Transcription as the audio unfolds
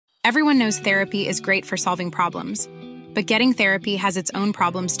Everyone knows therapy is great for solving problems, but getting therapy has its own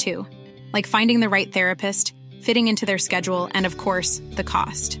problems too, like finding the right therapist, fitting into their schedule, and of course, the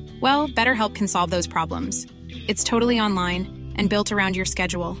cost. Well, BetterHelp can solve those problems. It's totally online and built around your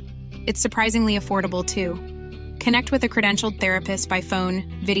schedule. It's surprisingly affordable too. Connect with a credentialed therapist by phone,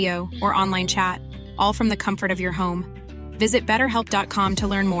 video, or online chat, all from the comfort of your home. Visit BetterHelp.com to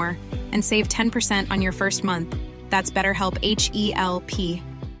learn more and save 10% on your first month. That's BetterHelp, H-E-L-P.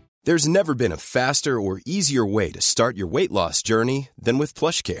 There's never been a faster or easier way to start your weight loss journey than with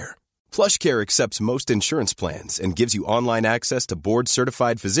PlushCare. PlushCare accepts most insurance plans and gives you online access to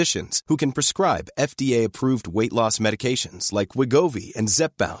board-certified physicians who can prescribe FDA-approved weight loss medications like Wegovy and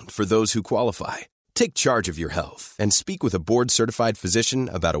Zepbound for those who qualify. Take charge of your health and speak with a board-certified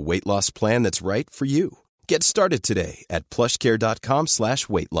physician about a weight loss plan that's right for you. Get started today at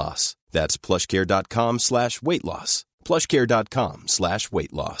plushcare.com/weight loss. That's plushcare.com/weight loss.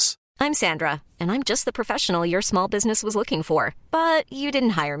 plushcare.com/weight loss. I'm Sandra, and I'm just the professional your small business was looking for. But you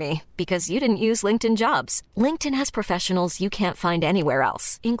didn't hire me because you didn't use LinkedIn Jobs. LinkedIn has professionals you can't find anywhere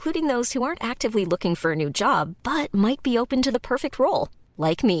else, including those who aren't actively looking for a new job, but might be open to the perfect role,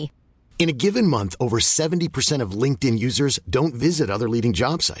 like me. In a given month, over 70% of LinkedIn users don't visit other leading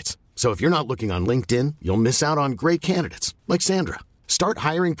job sites. So if you're not looking on LinkedIn, you'll miss out on great candidates like Sandra. Start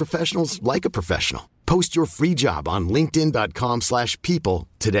hiring professionals like a professional. Post your free job on linkedin.com/people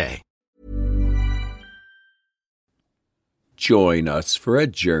today. Join us for a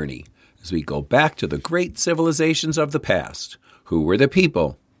journey as we go back to the great civilizations of the past. Who were the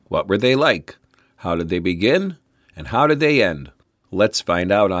people? What were they like? How did they begin? And how did they end? Let's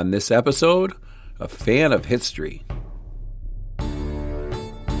find out on this episode of Fan of History.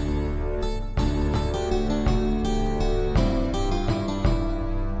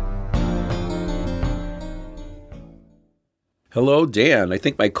 Hello, Dan. I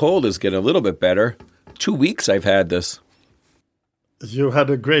think my cold is getting a little bit better. 2 weeks I've had this. You had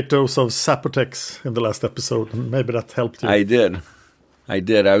a great dose of Zapotex in the last episode, and maybe that helped you. I did. I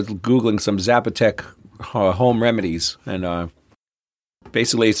was Googling some Zapotec home remedies, and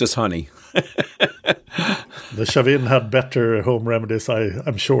basically it's just honey. The Chavin had better home remedies,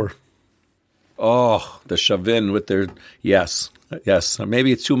 I'm sure. Oh, the Chavin with their... Yes.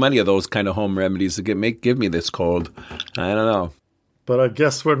 Maybe it's too many of those kind of home remedies to give me this cold. I don't know. But I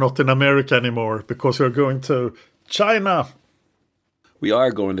guess we're not in America anymore because we're going to China. We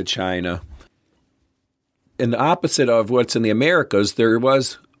are going to China. In the opposite of what's in the Americas, there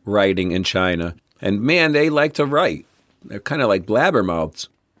was writing in China. And man, they like to write. They're kind of like blabbermouths.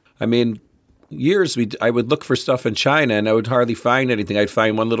 I mean, I would look for stuff in China and I would hardly find anything. I'd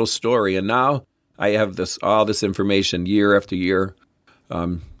find one little story. And now I have all this information year after year,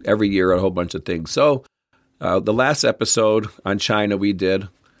 every year, a whole bunch of things. So the last episode on China we did,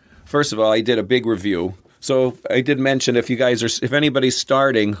 first of all, I did a big review. So I did mention if anybody's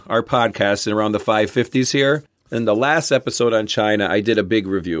starting our podcast in around the 550s here, in the last episode on China, I did a big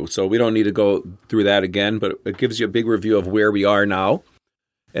review. So we don't need to go through that again, but it gives you a big review of where we are now.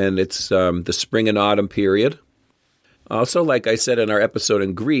 And it's the spring and autumn period. Also, like I said in our episode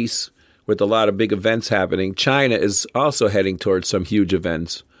in Greece, with a lot of big events happening, China is also heading towards some huge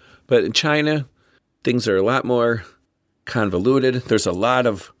events. But in China, things are a lot more convoluted. There's a lot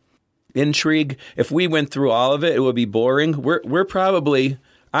of intrigue. If we went through all of it, it would be boring. We're probably...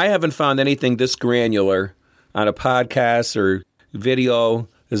 I haven't found anything this granular on a podcast or video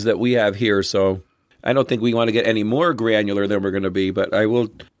as that we have here. So I don't think we want to get any more granular than we're going to be. But I will...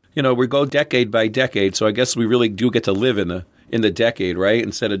 we go decade by decade. So I guess we really do get to live in the decade, right?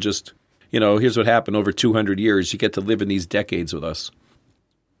 Instead of just... here's what happened over 200 years. You get to live in these decades with us.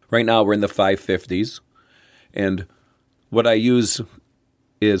 Right now, we're in the 550s. And what I use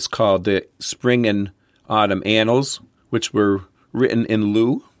is called the Spring and Autumn Annals, which were written in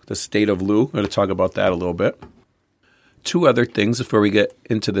Lu, the state of Lu. I'm going to talk about that a little bit. Two other things before we get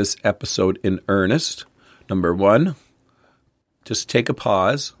into this episode in earnest. Number one, just take a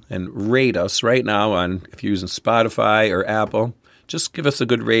pause and rate us right now on, if you're using Spotify or Apple. Just give us a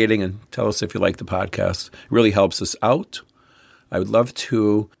good rating and tell us if you like the podcast. It really helps us out. I'd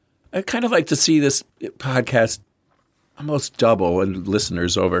kind of like to see this podcast almost double in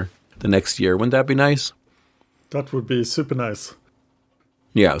listeners over the next year. Wouldn't that be nice? That would be super nice.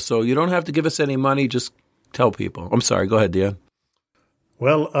 Yeah, so you don't have to give us any money. Just tell people. I'm sorry. Go ahead, Dan.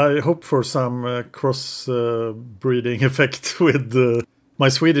 Well, I hope for some cross-breeding effect with my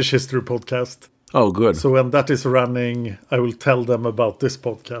Swedish history podcast. Oh, good. So when that is running, I will tell them about this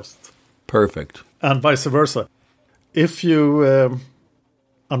podcast. Perfect. And vice versa. If you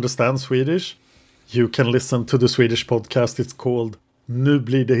understand Swedish, you can listen to the Swedish podcast. It's called nu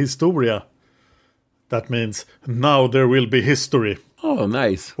blir det historia. That means now there will be history. Oh,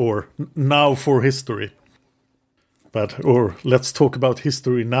 nice. Or now for history. Or let's talk about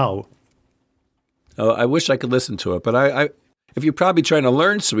history now. Oh, I wish I could listen to it, but I if you're probably trying to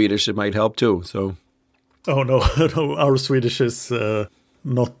learn Swedish, it might help too. So. Oh no, no, our Swedish is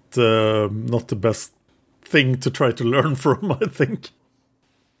not the best thing to try to learn from, I think.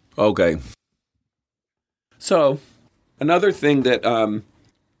 Okay. So, another thing that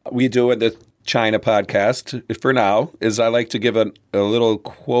we do at the China podcast for now is I like to give a little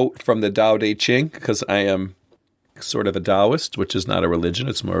quote from the Tao Te Ching, because I am sort of a Taoist, which is not a religion,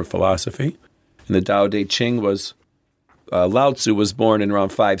 it's more a philosophy. And the Tao Te Ching was, Lao Tzu was born in around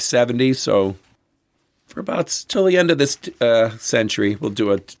 570, so for about till the end of this century, we'll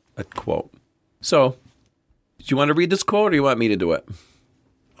do a quote. So, do you want to read this quote, or do you want me to do it?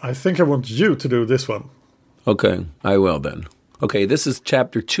 I think I want you to do this one. Okay, I will then. Okay, this is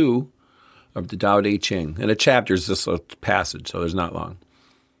chapter 2 of the Tao Te Ching. And a chapter is just a passage, so there's not long.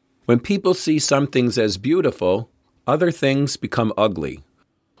 When people see some things as beautiful, other things become ugly.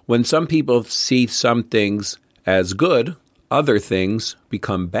 When some people see some things as good, other things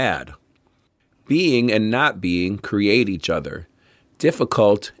become bad. Being and not being create each other.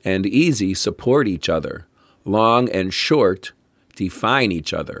 Difficult and easy support each other. Long and short define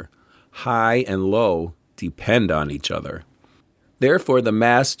each other. High and low depend on each other. Therefore, the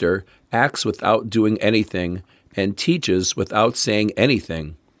master acts without doing anything and teaches without saying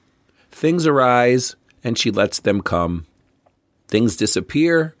anything. Things arise, and she lets them come. Things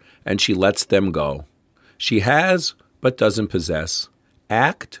disappear, and she lets them go. She has, but doesn't possess.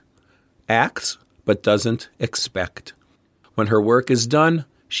 Acts, but doesn't expect. When her work is done,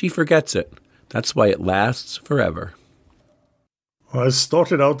 she forgets it. That's why it lasts forever. Well, I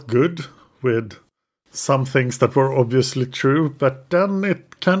started out good with some things that were obviously true, but then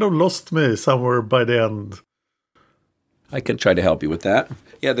it kind of lost me somewhere by the end. I can try to help you with that.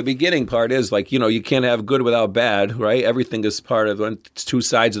 Yeah, the beginning part is like, you can't have good without bad, right? Everything is part of two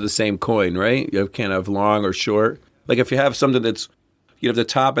sides of the same coin, right? You can't have long or short. Like if you have something that's, you have the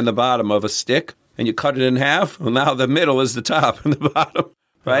top and the bottom of a stick, and you cut it in half, well, now the middle is the top and the bottom,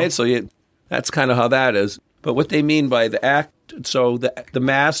 right? Yeah. So that's kind of how that is. But what they mean by the act, so the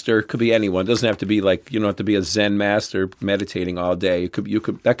master could be anyone. It doesn't have to be like, you don't have to be a Zen master meditating all day.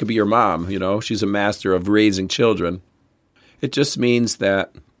 That could be your mom, She's a master of raising children. It just means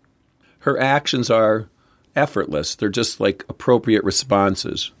that her actions are effortless. They're just like appropriate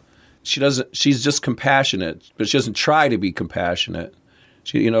responses. She's just compassionate, but she doesn't try to be compassionate.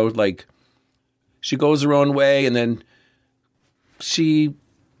 She, she goes her own way, and then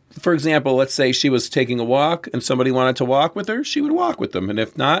for example, let's say she was taking a walk and somebody wanted to walk with her, she would walk with them. And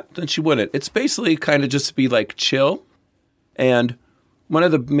if not, then she wouldn't. It's basically kind of just be like chill. And one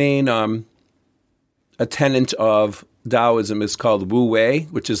of the main a tenet of Taoism is called Wu Wei,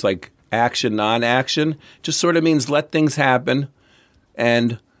 which is like action, non-action. Just sort of means let things happen,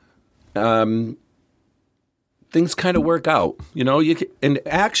 and things kind of work out. And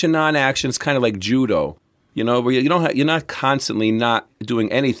action, non-action is kind of like judo. Where you're not constantly not doing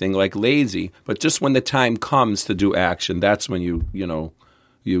anything, like lazy, but just when the time comes to do action, that's when you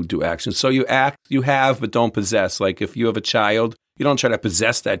do action. So you act, you have, but don't possess. Like if you have a child, you don't try to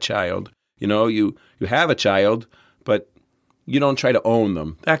possess that child. You have a child, but you don't try to own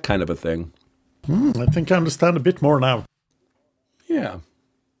them. That kind of a thing. I think I understand a bit more now. Yeah.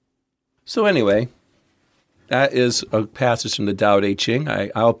 So anyway, that is a passage from the Tao Te Ching.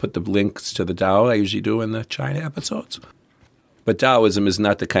 I'll put the links to the Tao I usually do in the China episodes. But Taoism is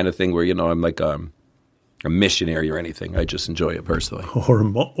not the kind of thing where, I'm like a missionary or anything. I just enjoy it personally. Or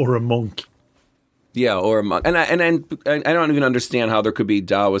a monk. Yeah, or a monk. And I don't even understand how there could be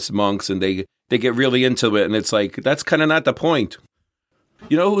Taoist monks and they get really into it. And it's like, that's kind of not the point.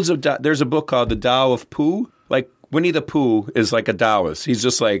 There's a book called The Tao of Pooh. Like, Winnie the Pooh is like a Taoist. He's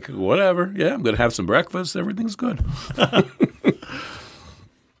just like, whatever. Yeah, I'm going to have some breakfast. Everything's good.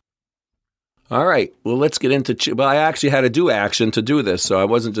 All right. Well, let's get into... Well, I actually had to do action to do this, so I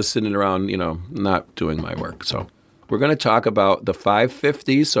wasn't just sitting around, not doing my work. So we're going to talk about the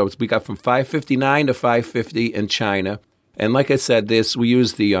 550s. So we got from 559 to 550 in China. And like I said, we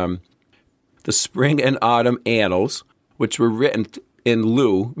use the Spring and Autumn Annals, which were written in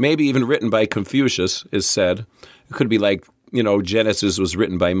Lu, maybe even written by Confucius, is said. It could be like, Genesis was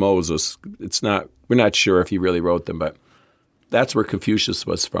written by Moses. We're not sure if he really wrote them, but that's where Confucius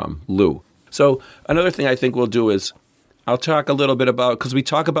was from, Lu. So another thing I think we'll do is I'll talk a little bit about, because we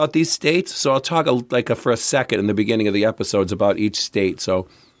talk about these states, so I'll talk for a second in the beginning of the episodes about each state, so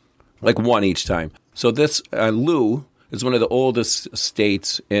like one each time. So this Lu is one of the oldest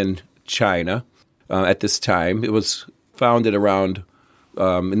states in China at this time. It was founded around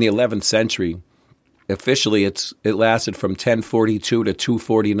in the 11th century. Officially, it lasted from 1042 to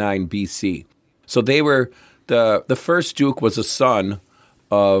 249 BC. So they were the first duke was a son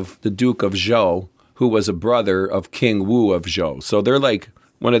of the Duke of Zhou, who was a brother of King Wu of Zhou. So they're like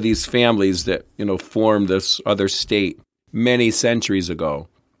one of these families that, formed this other state many centuries ago.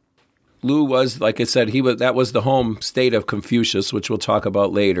 Lu was, like I said, that was the home state of Confucius, which we'll talk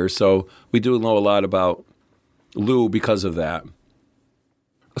about later. So we do know a lot about Lu because of that.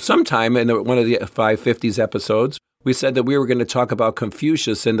 Sometime in one of the 550s episodes, we said that we were going to talk about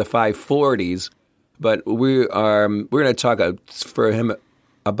Confucius in the 540s, but we're going to talk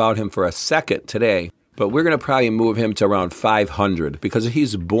about him for a second today. But we're going to probably move him to around 500 because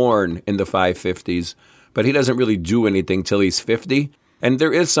he's born in the 550s, but he doesn't really do anything till he's 50. And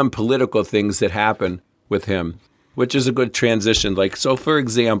there is some political things that happen with him, which is a good transition. So for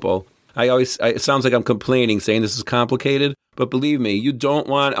example, it sounds like I'm complaining, saying this is complicated, but believe me, you don't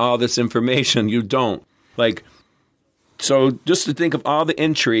want all this information. You don't. So just to think of all the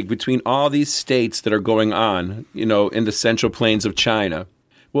intrigue between all these states that are going on, in the Central Plains of China.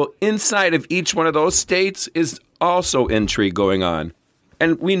 Well, inside of each one of those states is also intrigue going on.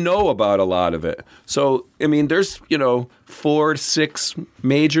 And we know about a lot of it. So, there's, 4 to 6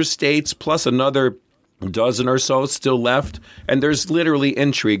 major states plus another dozen or so still left. And there's literally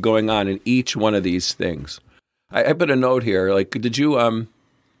intrigue going on in each one of these things. I put a note here. Did you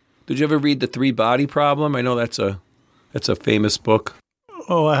ever read The Three-Body Problem? I know that's a famous book.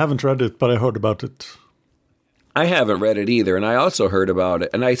 Oh, I haven't read it, but I heard about it. I haven't read it either, and I also heard about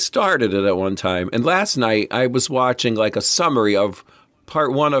it. And I started it at one time. And last night, I was watching a summary of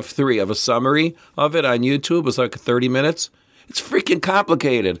part 1 of 3 of a summary of it on YouTube. It was 30 minutes. It's freaking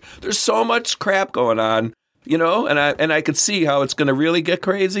complicated. There's so much crap going on, and I could see how it's going to really get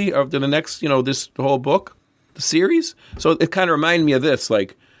crazy after the next, this whole book, the series. So it kind of reminded me of this.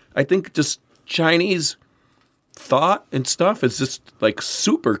 I think just Chinese thought and stuff is just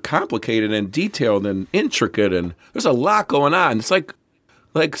super complicated and detailed and intricate, and there's a lot going on. It's like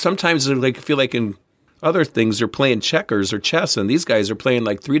sometimes I feel like in other things they're playing checkers or chess, and these guys are playing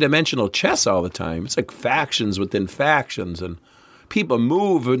 3-dimensional chess all the time. It's factions within factions, and people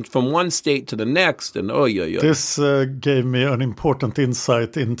move from one state to the next, and This gave me an important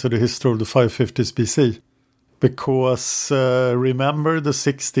insight into the history of the 550s BC, because remember the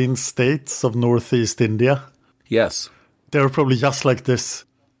 16 states of Northeast India? Yes. They're probably just like this.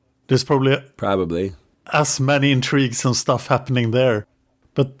 There's probably as many intrigues and stuff happening there,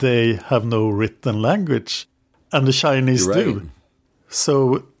 but they have no written language, and the Chinese do.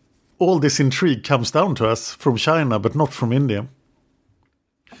 So all this intrigue comes down to us from China, but not from India.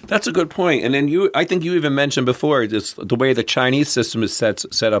 That's a good point. And then I think you even mentioned before, the way the Chinese system is set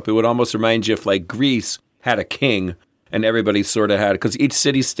up, it would almost remind you if Greece had a king and everybody sort of had, because each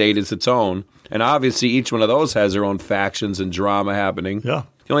city-state is its own. And obviously each one of those has their own factions and drama happening. Yeah.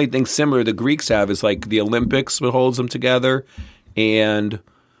 The only thing similar the Greeks have is the Olympics, what holds them together. And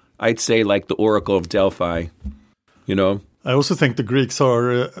I'd say the Oracle of Delphi, I also think the Greeks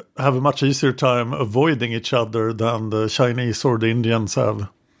have a much easier time avoiding each other than the Chinese or the Indians have.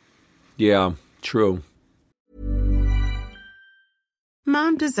 Yeah, true.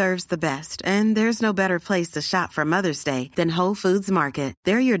 Mom deserves the best, and there's no better place to shop for Mother's Day than Whole Foods Market.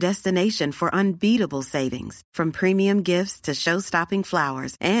 They're your destination for unbeatable savings, from premium gifts to show-stopping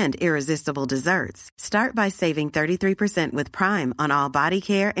flowers and irresistible desserts. Start by saving 33% with Prime on all body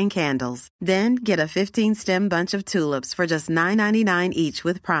care and candles. Then get a 15-stem bunch of tulips for just $9.99 each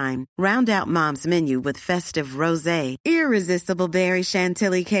with Prime. Round out Mom's menu with festive rosé, irresistible berry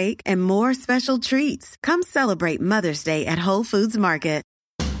chantilly cake, and more special treats. Come celebrate Mother's Day at Whole Foods Market.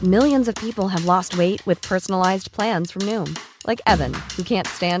 Millions of people have lost weight with personalized plans from Noom. Like Evan, who can't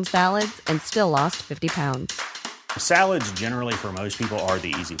stand salads and still lost 50 pounds. Salads generally for most people are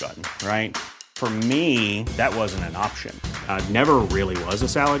the easy button, right? For me, that wasn't an option. I never really was a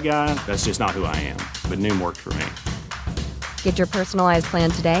salad guy. That's just not who I am. But Noom worked for me. Get your personalized plan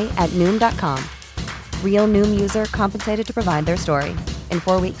today at Noom.com. Real Noom user compensated to provide their story. In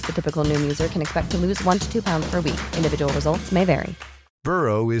 4 weeks, the typical Noom user can expect to lose 1 to 2 pounds per week. Individual results may vary.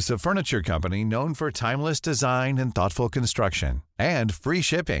 Burrow is a furniture company known for timeless design and thoughtful construction, and free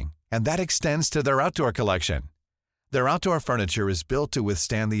shipping, and that extends to their outdoor collection. Their outdoor furniture is built to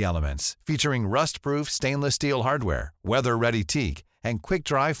withstand the elements, featuring rust-proof stainless steel hardware, weather-ready teak, and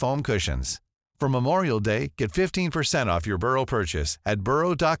quick-dry foam cushions. For Memorial Day, get 15% off your Burrow purchase at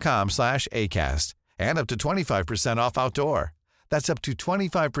burrow.com/ACAST, and up to 25% off outdoor. That's up to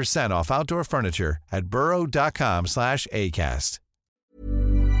 25% off outdoor furniture at burrow.com/ACAST.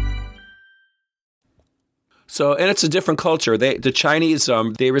 So, and it's a different culture. The Chinese,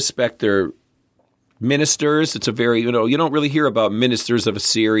 they respect their ministers. It's a very, you don't really hear about ministers of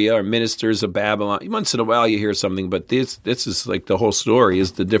Assyria or ministers of Babylon. Once in a while you hear something, but this is like the whole story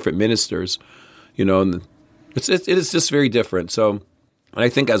is the different ministers, and it is just very different. So I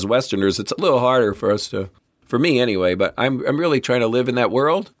think as Westerners, it's a little harder for us for me anyway, but I'm really trying to live in that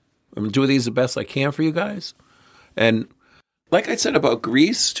world. I'm doing these the best I can for you guys. And like I said about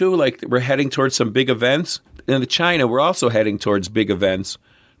Greece too, like we're heading towards some big events. In China, we're also heading towards big events,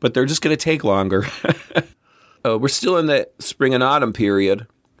 but they're just going to take longer. We're still in the spring and autumn period,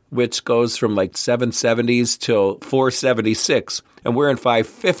 which goes from like 770s till 476, and we're in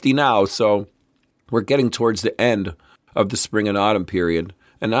 550 now, so we're getting towards the end of the spring and autumn period.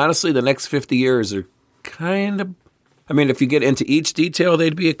 And honestly, the next 50 years are kind of, if you get into each detail,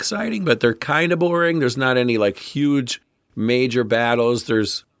 they'd be exciting, but they're kind of boring. There's not any like huge major battles.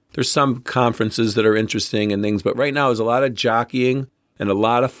 There's some conferences that are interesting and things, but right now there's a lot of jockeying and a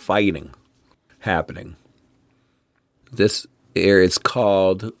lot of fighting happening. This era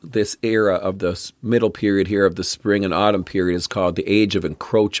of the middle period here of the spring and autumn period is called the Age of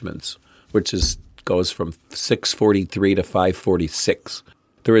Encroachments, which goes from 643 to 546.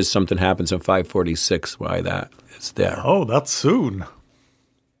 There is something happens in 546 why that is there. Oh, that's soon.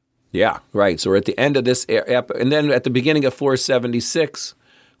 Yeah, right. So we're at the end of this era, and then at the beginning of 476,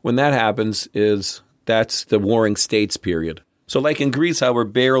 when that happens, that's the Warring States period. So like in Greece, how we're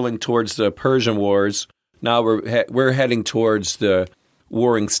barreling towards the Persian Wars, now we're heading towards the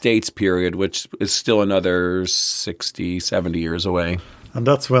Warring States period, which is still another 60, 70 years away. And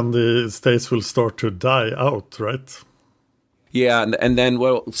that's when the states will start to die out, right? Yeah, and then,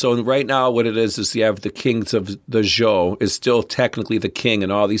 so right now what it is you have the kings of the Zhou is still technically the king,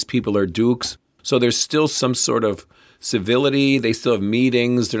 and all these people are dukes. So there's still some sort of civility. They still have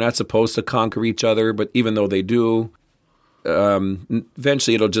meetings. They're not supposed to conquer each other, but even though they do,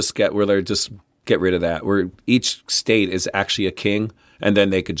 eventually it'll just get where they just get rid of that, where each state is actually a king, and then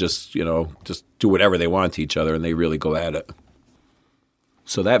they could just do whatever they want to each other, and they really go at it.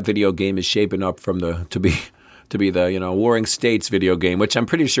 So that video game is shaping up to be the Warring States video game, which I'm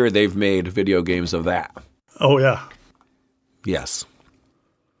pretty sure they've made video games of that. Oh yeah, yes.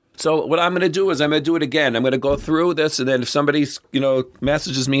 So what I'm going to do is I'm going to do it again. I'm going to go through this, and then if somebody,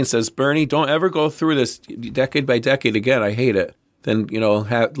 messages me and says, Bernie, don't ever go through this decade by decade again. I hate it. Then,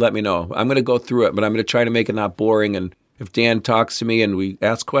 let me know. I'm going to go through it, but I'm going to try to make it not boring. And if Dan talks to me and we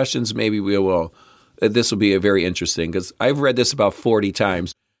ask questions, maybe we will. This will be very interesting because I've read this about 40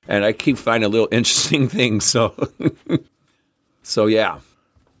 times, and I keep finding little interesting things. So, yeah.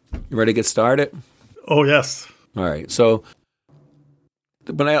 You ready to get started? Oh, yes. All right. So,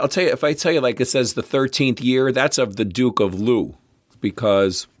 but I'll tell you, if I tell you, like it says the 13th year, that's of the Duke of Lu,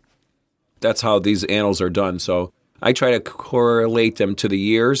 because that's how these annals are done. So I try to correlate them to the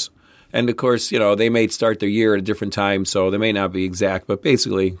years. And of course, they may start their year at a different time, so they may not be exact, but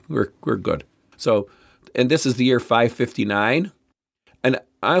basically we're good. So, and this is the year 559. And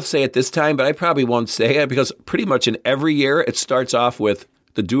I'll say it this time, but I probably won't say it because pretty much in every year it starts off with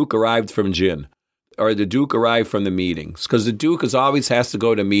the Duke arrived from Jin. Or the Duke arrived from the meetings, because the Duke always has to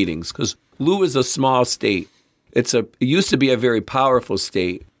go to meetings, because Lu is a small state. It used to be a very powerful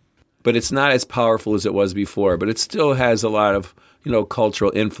state, but it's not as powerful as it was before. But it still has a lot of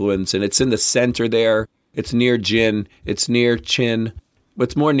cultural influence, and it's in the center there. It's near Jin. It's near Qin. But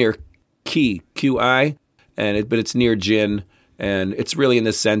it's more near Qi, but it's near Jin, and it's really in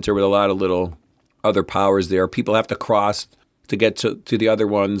the center with a lot of little other powers there. People have to cross to get to the other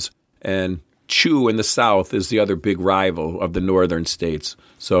ones, and Chu in the south is the other big rival of the northern states.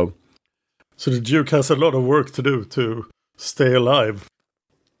 So the Duke has a lot of work to do to stay alive.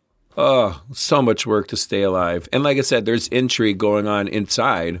 Oh, so much work to stay alive. And like I said, there's intrigue going on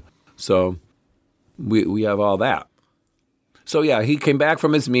inside. So we have all that. So yeah, he came back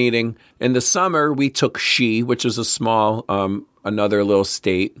from his meeting. In the summer, we took Xi, which is a small, another little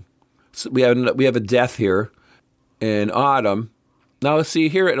state. So we have a death here. In autumn, now, let's see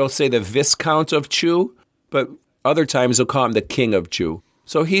here, it'll say the Viscount of Chu, but other times they'll call him the King of Chu.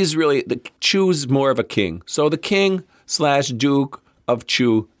 So he's really, Chu's more of a king. So the king/Duke of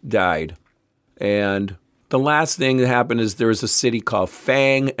Chu died. And the last thing that happened is there was a city called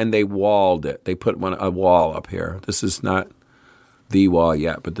Fang, and they walled it. They put a wall up here. This is not the wall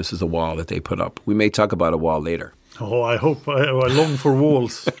yet, but this is a wall that they put up. We may talk about a wall later. Oh, I hope. I long for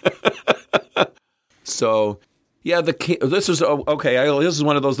walls. So Yeah, this is okay. This is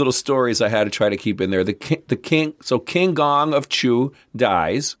one of those little stories I had to try to keep in there. So King Gong of Chu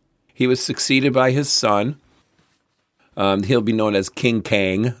dies. He was succeeded by his son. He'll be known as King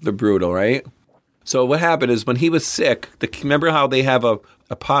Kang the Brutal, right? So what happened is when he was sick, remember how they have a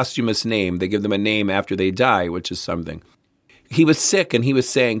posthumous name? They give them a name after they die, which is something. He was sick and he was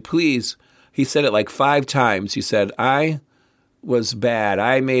saying, please, he said it like 5 times. He said, I was bad.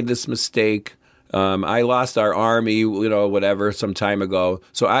 I made this mistake. I lost our army, whatever, some time ago.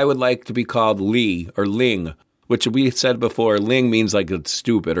 So I would like to be called Li or Ling, which we said before. Ling means like it's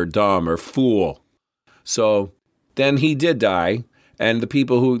stupid or dumb or fool. So then he did die. And the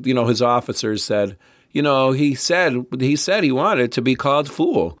people who, his officers said, he said he wanted to be called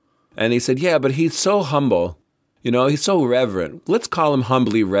fool. And he said, yeah, but he's so humble. He's so reverent. Let's call him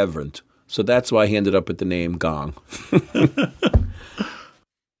humbly reverent. So that's why he ended up with the name Gong.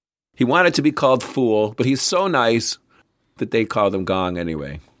 He wanted to be called fool, but he's so nice that they called him Gong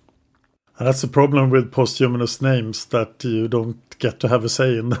anyway. That's the problem with posthumous names, that you don't get to have a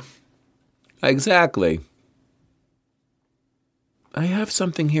say in them. Exactly. I have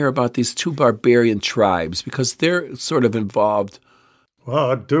something here about these 2 barbarian tribes because they're sort of involved.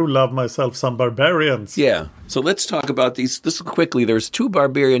 Well, I do love myself some barbarians. Yeah. So let's talk about these. This quickly. There's 2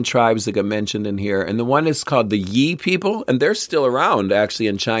 barbarian tribes that get mentioned in here, and the one is called the Yi people, and they're still around actually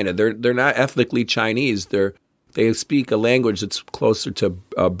in China. They're not ethnically Chinese. They speak a language that's closer to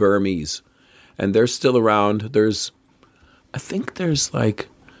Burmese, and they're still around. I think there's like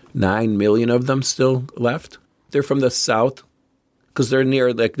 9 million of them still left. They're from the south because they're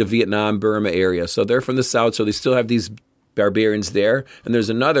near like the Vietnam, Burma area. So they're from the south, so they still have these barbarians there. And there's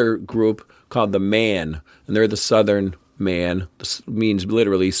another group called the Man, and they're the southern Man. This means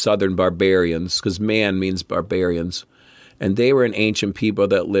literally southern barbarians, because Man means barbarians. And they were an ancient people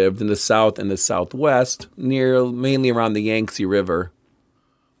that lived in the south and the southwest, mainly around the Yangtze River.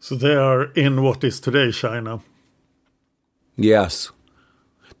 So they are in what is today China. Yes.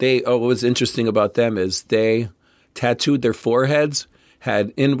 What was interesting about them is they tattooed their foreheads,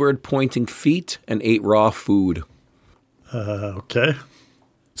 had inward pointing feet, and ate raw food. Okay.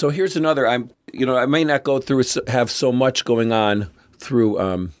 So here's another. I may not go through have so much going on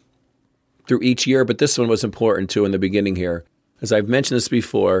through each year, but this one was important too in the beginning here, as I've mentioned this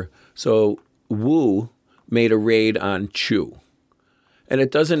before. So Wu made a raid on Chu, and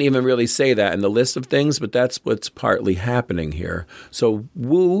it doesn't even really say that in the list of things, but that's what's partly happening here. So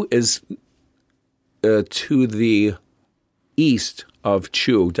Wu is to the east of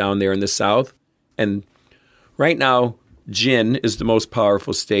Chu, down there in the south, and right now Jin is the most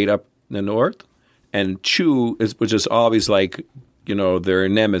powerful state up in the north, and Chu, which is always like, their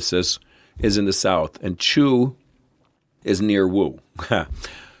nemesis, is in the south. And Chu is near Wu.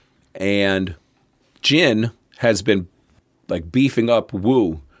 And Jin has been like beefing up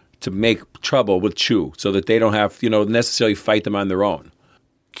Wu to make trouble with Chu so that they don't have, necessarily fight them on their own.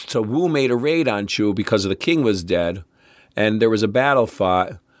 So Wu made a raid on Chu because the king was dead, and there was a battle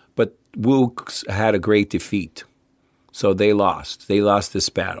fought, but Wu had a great defeat. So they lost. They lost this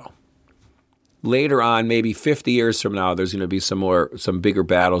battle. Later on, maybe 50 years from now, there's going to be some bigger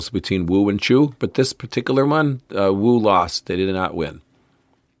battles between Wu and Chu. But this particular one, Wu lost. They did not win.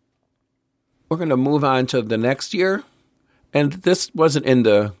 We're going to move on to the next year. And this wasn't in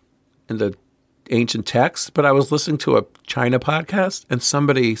the ancient text, but I was listening to a China podcast, and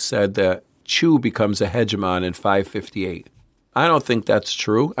somebody said that Chu becomes a hegemon in 558. I don't think that's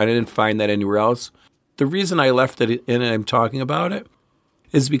true. I didn't find that anywhere else. The reason I left it in and I'm talking about it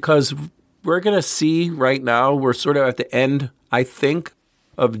is because we're going to see right now, we're sort of at the end, I think,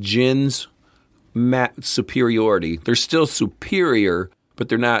 of Jin's superiority. They're still superior, but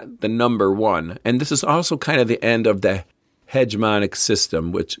they're not the number one. And this is also kind of the end of the hegemonic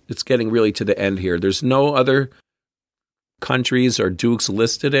system, which it's getting really to the end here. There's no other countries or dukes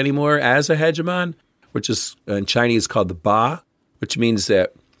listed anymore as a hegemon, which is in Chinese called the Ba, which means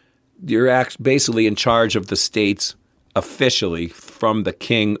that you're basically in charge of the states officially from the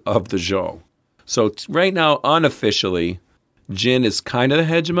king of the Zhou. So right now, unofficially, Jin is kind of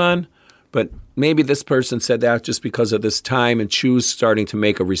the hegemon, but maybe this person said that just because of this time and Chu's starting to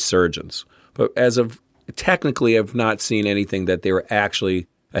make a resurgence. But as of technically, I've not seen anything that they were actually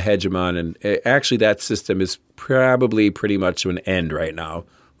a hegemon, and actually that system is probably pretty much to an end right now,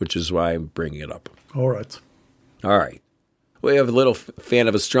 which is why I'm bringing it up. All right. We have a little fan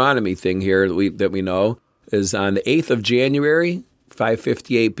of astronomy thing here that we know is on the 8th of January,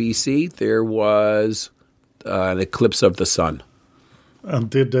 558 BC, there was an eclipse of the sun. And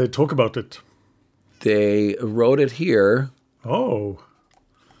did they talk about it? They wrote it here. Oh.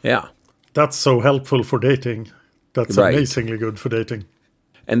 Yeah. That's so helpful for dating. That's amazingly good for dating.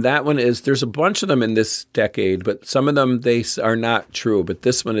 And that one is, there's a bunch of them in this decade, but some of them, they are not true, but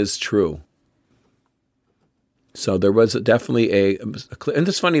this one is true. So there was definitely and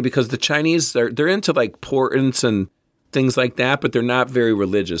it's funny because the Chinese, they're into like portents and things like that, but they're not very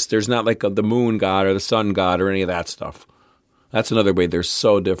religious. There's not like the moon god or the sun god or any of that stuff. That's another way they're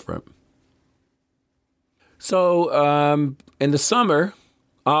so different. So in the summer,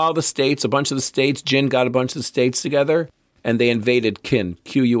 all the states, a bunch of the states, Jin got a bunch of the states together, and they invaded Qin,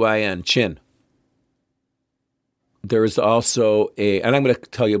 Quin, Qin. There is also and I'm going to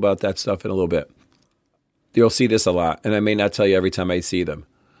tell you about that stuff in a little bit. You'll see this a lot, and I may not tell you every time I see them.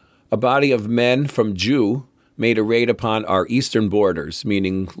 A body of men from Zhou made a raid upon our eastern borders,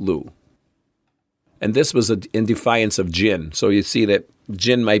 meaning Lu. And this was in defiance of Jin. So you see that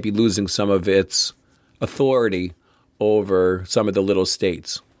Jin might be losing some of its authority over some of the little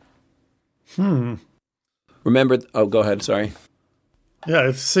states. Remember, go ahead, sorry. Yeah,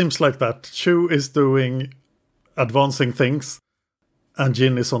 it seems like that. Chu is doing advancing things, and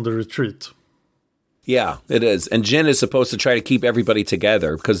Jin is on the retreat. Yeah, it is. And Jin is supposed to try to keep everybody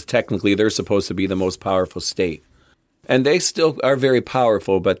together because technically they're supposed to be the most powerful state. And they still are very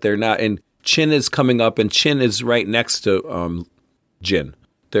powerful, but they're not. And Qin is coming up, and Qin is right next to Jin.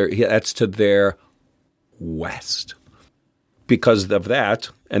 That's to their west. Because of that,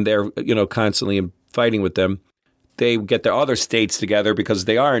 and they're constantly fighting with them, they get their other states together because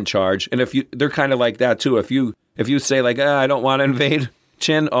they are in charge. And they're kind of like that too. If you say like, I don't want to invade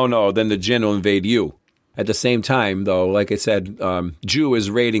Qin, oh no, then the Jin will invade you. At the same time, though, like I said, Zhou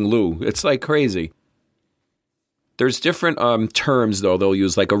is raiding Lu. It's like crazy. There's different terms, though, they'll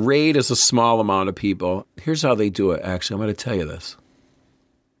use. Like a raid is a small amount of people. Here's how they do it, actually. I'm going to tell you this.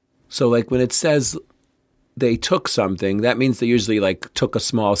 So, like, when it says they took something, that means they usually, like, took a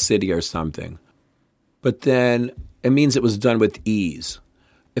small city or something. But then it means it was done with ease.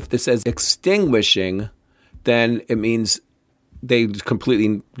 If this says extinguishing, then it means they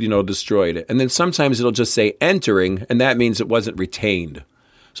completely, destroyed it. And then sometimes it'll just say entering, and that means it wasn't retained.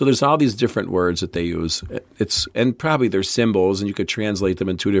 So there's all these different words that they use. And probably there's symbols, and you could translate them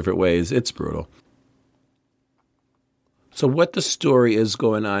in two different ways. It's brutal. So what the story is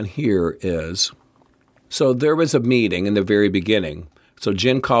going on here is, so there was a meeting in the very beginning. So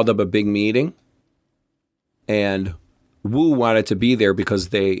Jin called up a big meeting, and Wu wanted to be there because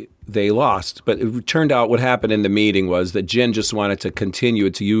they lost. But it turned out what happened in the meeting was that Jin just wanted to continue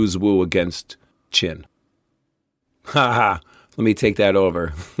to use Wu against Qin. Ha ha. Let me take that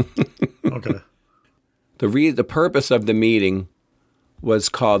over. Okay. The purpose of the meeting was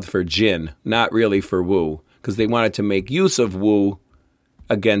called for Jin, not really for Wu, because they wanted to make use of Wu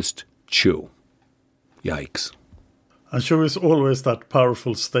against Chu. Yikes. And Chu is always that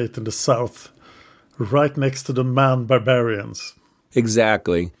powerful state in the south, right next to the Man barbarians.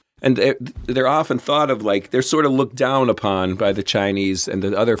 Exactly. And they're often thought of like, they're sort of looked down upon by the Chinese and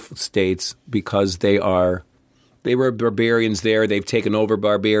the other states because they were barbarians there. They've taken over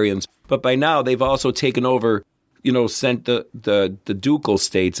barbarians. But by now, they've also taken over, sent the ducal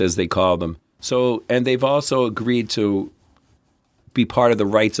states, as they call them. So, and they've also agreed to be part of the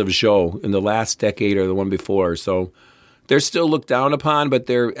rights of Zhou in the last decade or the one before. So they're still looked down upon, but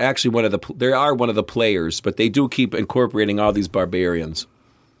they're actually one of the players. But they do keep incorporating all these barbarians.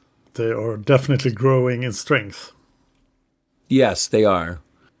 They are definitely growing in strength. Yes, they are.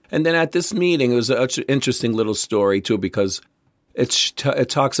 And then at this meeting, it was an interesting little story, too, because it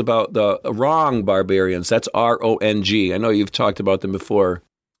talks about the Rong barbarians. That's R-O-N-G. I know you've talked about them before.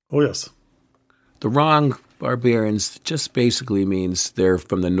 Oh, yes. The Rong barbarians just basically means they're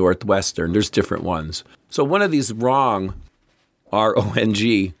from the northwestern. There's different ones. So one of these Rong,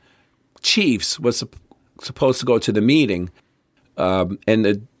 R-O-N-G, chiefs was supposed to go to the meeting, and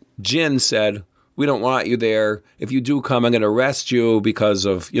the Jin said, we don't want you there. If you do come, I'm going to arrest you because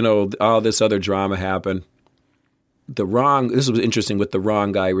of, all this other drama happened. This was interesting what the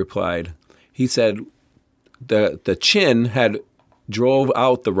Rong guy replied. He said the Qin had drove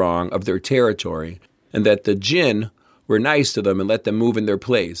out the Rong of their territory and that the Jin were nice to them and let them move in their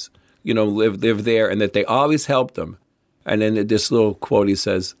place, live there, and that they always helped them. And then this little quote, he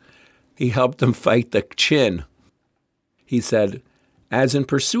says, he helped them fight the Qin. He said, as in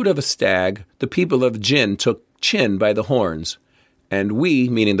pursuit of a stag, the people of Jin took Qin by the horns, and we,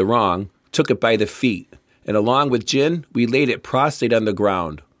 meaning the Rong, took it by the feet, and along with Jin, we laid it prostrate on the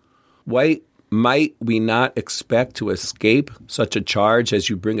ground. Why might we not expect to escape such a charge as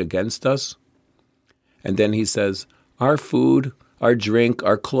you bring against us? And then he says, our food, our drink,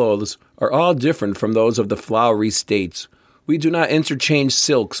 our clothes are all different from those of the flowery states. We do not interchange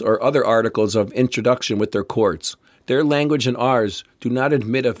silks or other articles of introduction with their courts. Their language and ours do not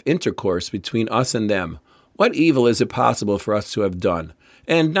admit of intercourse between us and them. What evil is it possible for us to have done?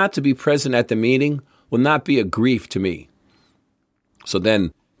 And not to be present at the meeting will not be a grief to me. So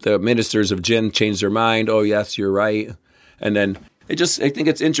then the ministers of Jin changed their mind. Oh, yes, you're right. And then I think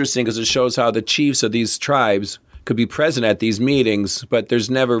it's interesting because it shows how the chiefs of these tribes could be present at these meetings, but there's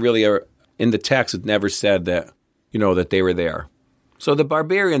never really in the text, it never said that, that they were there. So the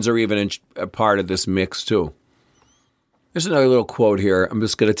barbarians are even a part of this mix too. There's another little quote here. I'm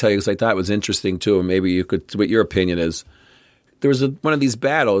just going to tell you because I thought it was interesting too, and maybe you could, what your opinion is. There was one of these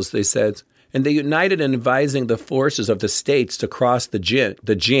battles, they said, and they united in advising the forces of the states to cross the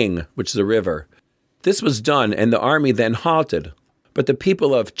Jing, which is a river. This was done, and the army then halted. But the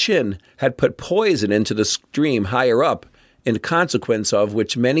people of Qin had put poison into the stream higher up, in consequence of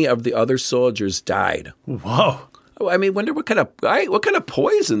which many of the other soldiers died. Wow. Oh, I mean, wonder what kind of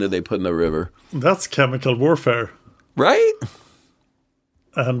poison did they put in the river? That's chemical warfare. Right?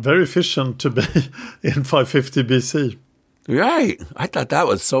 And very efficient to be in 550 BC. Right. I thought that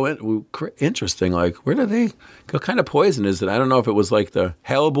was so interesting. Like, what kind of poison is it? I don't know if it was like the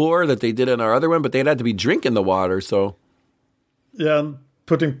hellebore that they did in our other one, but they'd had to be drinking the water, so. Yeah, and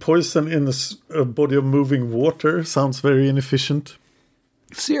putting poison in a body of moving water sounds very inefficient.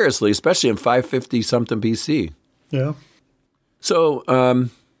 Seriously, especially in 550-something BC. Yeah. So,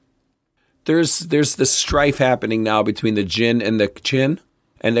 there's this strife happening now between the Jin and the Qin,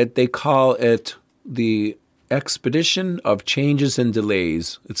 and that they call it the expedition of changes and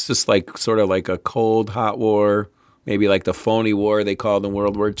delays. It's just like sort of like a cold, hot war, maybe like the phony war they called in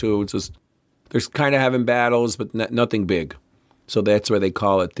World War II. It's just they're kind of having battles, but nothing big. So that's why they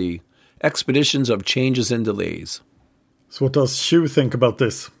call it the expeditions of changes and delays. So what does Chu think about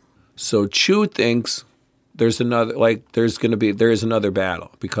this? So Chu thinks there is another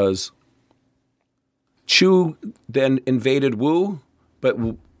battle because Chu then invaded Wu, but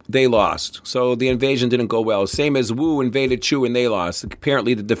they lost. So the invasion didn't go well. Same as Wu invaded Chu and they lost.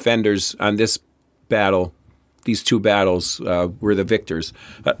 Apparently the defenders on this battle, these two battles, were the victors.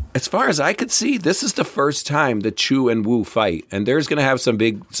 As far as I could see, this is the first time that Chu and Wu fight. And there's going to have some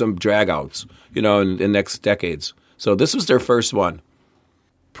drag-outs, in next decades. So this was their first one.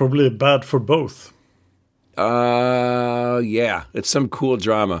 Probably bad for both. Yeah. It's some cool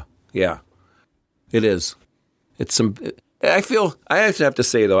drama. Yeah. It is. It's some... I have to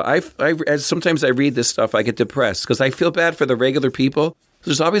say, though, as sometimes I read this stuff, I get depressed because I feel bad for the regular people.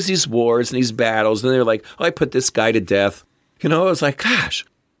 There's always these wars and these battles, and they're like, oh, I put this guy to death. It's like, gosh,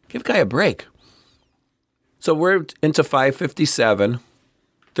 give a guy a break. So we're into 557.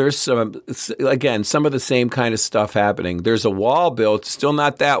 There's some of the same kind of stuff happening. There's a wall built, still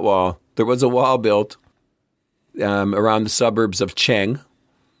not that wall. There was a wall built around the suburbs of Cheng.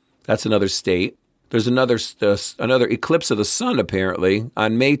 That's another state. There's another eclipse of the sun, apparently,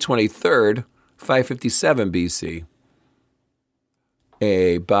 on May 23rd, 557 BC.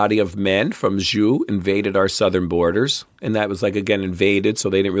 A body of men from Zhou invaded our southern borders, and that was invaded, so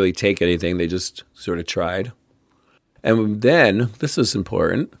they didn't really take anything. They just sort of tried. And then, this is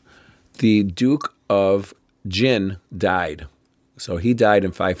important, the Duke of Jin died. So he died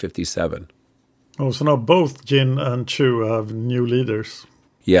in 557. Oh, so now both Jin and Chu have new leaders.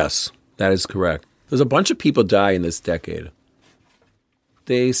 Yes, that is correct. There's a bunch of people die in this decade.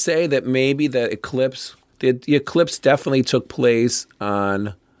 They say that maybe the eclipse definitely took place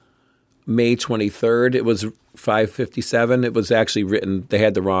on May 23rd. It was 557. It was actually written, they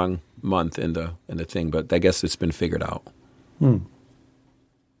had the wrong month in the thing, but I guess it's been figured out.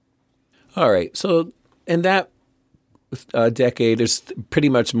 All right, so in that decade, there's pretty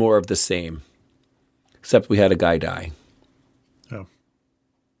much more of the same, except we had a guy die. Yeah.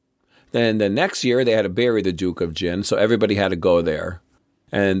 Then the next year, they had to bury the Duke of Jin, so everybody had to go there.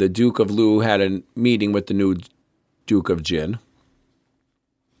 And the Duke of Lu had a meeting with the new Duke of Jin.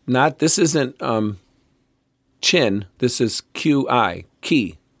 This isn't Qin, this is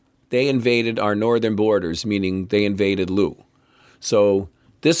Qi. They invaded our northern borders, meaning they invaded Lu. So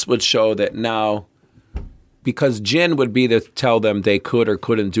this would show that now, because Jin would be to tell them they could or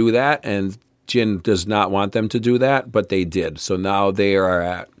couldn't do that, and Jin does not want them to do that, but they did. So now they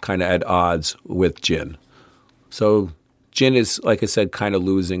are kind of at odds with Jin. So Jin is, like I said, kind of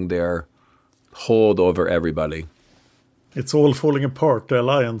losing their hold over everybody. It's all falling apart, the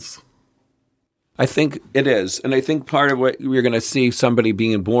alliance. I think it is. And I think part of what we're going to see, somebody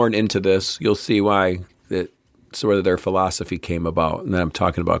being born into this, you'll see why that sort of their philosophy came about. And then I'm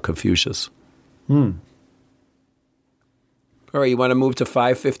talking about Confucius. All right, you want to move to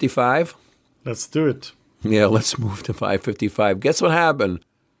 555? Let's do it. Yeah, let's move to 555. Guess what happened?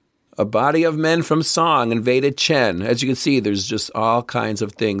 A body of men from Song invaded Chen. As you can see, there's just all kinds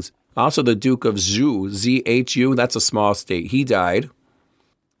of things. Also, the Duke of Zhu, Z-H-U, that's a small state. He died.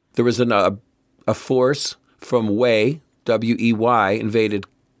 There was a force from Wei, W-E-Y, invaded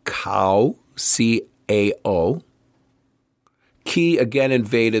Cao, C-A-O. Qi again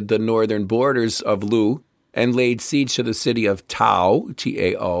invaded the northern borders of Lu and laid siege to the city of Tao,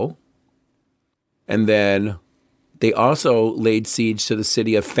 T-A-O. And then they also laid siege to the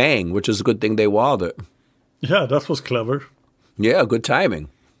city of Fang, which is a good thing they walled it. Yeah, that was clever. Yeah, good timing.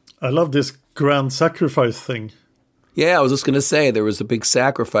 I love this grand sacrifice thing. Yeah, I was just going to say there was a big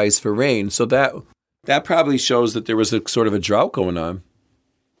sacrifice for rain. So that probably shows that there was a sort of a drought going on.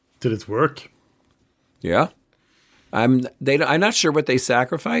 Did it work? Yeah. I'm not sure what they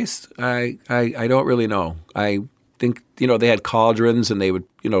sacrificed. I don't really know. I think, they had cauldrons and they would,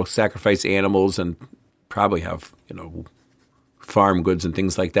 sacrifice animals and probably have, farm goods and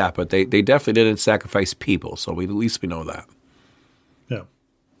things like that. But they definitely didn't sacrifice people. So at least we know that. Yeah.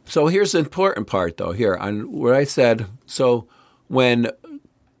 So here's the important part, though, here on where I said, so when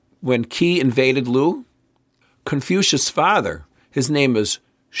Qi invaded Lu, Confucius' father, his name is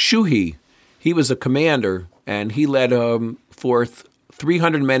Shuhi, he was a commander, and he led forth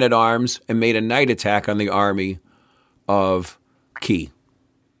 300 men at arms and made a night attack on the army of Qi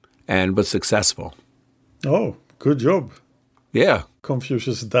and was successful. Oh, good job. Yeah.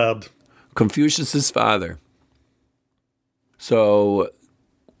 Confucius' dad. Confucius' father. So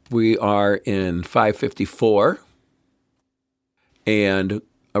we are in 554, and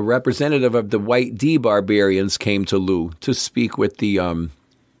a representative of the White D barbarians came to Lu to speak with the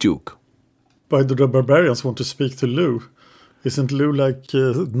Duke. Why do the barbarians want to speak to Lu? Isn't Lu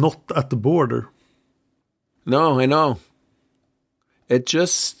not at the border? No, I know. It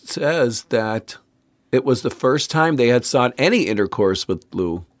just says that it was the first time they had sought any intercourse with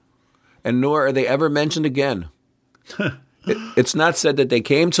Lu, and nor are they ever mentioned again. It's not said that they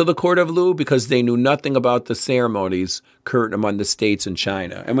came to the court of Lu because they knew nothing about the ceremonies current among the states in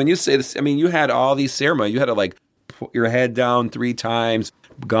China. And when you say this, you had all these ceremonies. You had to put your head down 3 times,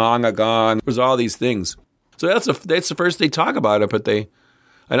 gong a gong. There's all these things. So that's the first they talk about it. But I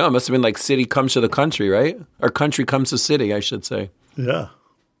know it must have been like city comes to the country, right? Or country comes to city, I should say. Yeah.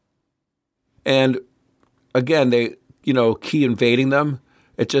 And again, they, Qi invading them.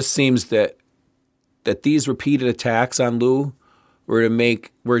 It just seems that these repeated attacks on Lu were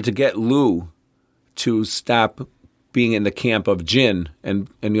to get Lu to stop being in the camp of Jin and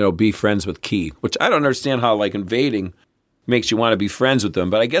be friends with Qi, which I don't understand how invading makes you want to be friends with them,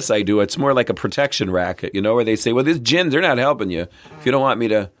 but I guess I do. It's more like a protection racket, where they say, well, these Jins, they're not helping you. If you don't want me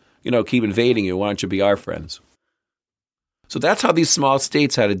to, keep invading you, why don't you be our friends? So that's how these small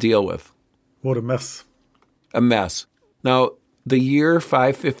states had to deal with. What a mess. A mess. Now, the year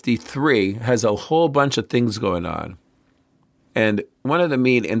 553 has a whole bunch of things going on. And one of the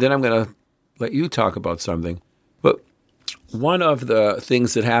and then I'm going to let you talk about something. But one of the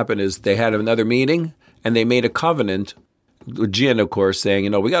things that happened is they had another meeting and they made a covenant with Jin, of course,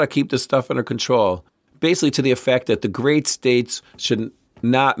 saying, we got to keep this stuff under control. Basically to the effect that the great states should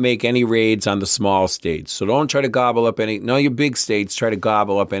not make any raids on the small states. So don't try to gobble up your big states try to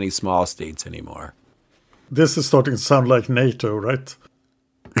gobble up any small states anymore. This is starting to sound like NATO, right?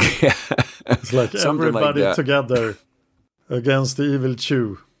 Yeah. It's like everybody together against the evil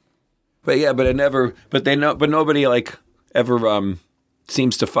Chu. But yeah, but nobody ever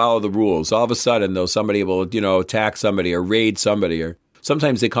seems to follow the rules. All of a sudden, somebody will, attack somebody or raid somebody, or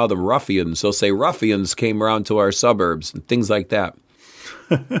sometimes they call them ruffians. They'll say ruffians came around to our suburbs and things like that.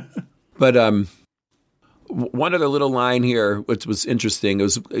 But one other little line here, which was interesting, it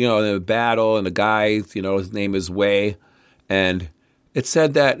was, in a battle, and the guy, his name is Wei, and it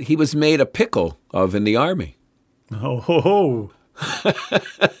said that he was made a pickle of in the army. Oh, ho, ho.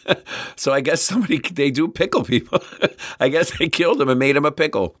 So I guess they do pickle people. I guess they killed him and made him a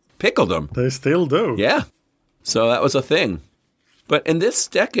pickle. Pickled him. They still do. Yeah. So that was a thing. But in this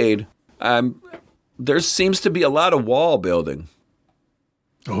decade, there seems to be a lot of wall building.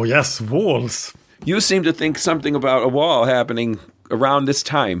 Oh, yes, walls. You seem to think something about a wall happening around this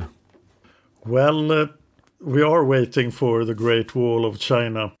time. Well, we are waiting for the Great Wall of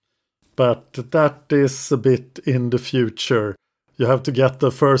China, but that is a bit in the future. You have to get the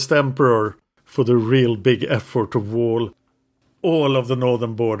first emperor for the real big effort to wall all of the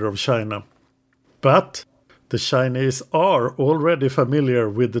northern border of China. But the Chinese are already familiar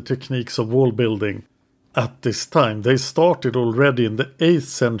with the techniques of wall building at this time. They started already in the 8th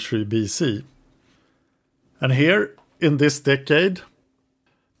century BC. And here, in this decade,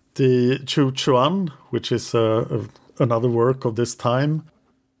 the Chu Chuan, which is another work of this time,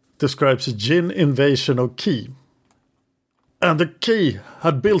 describes a Jin invasion of Qi. And the Qi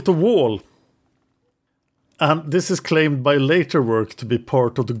had built a wall. And this is claimed by later work to be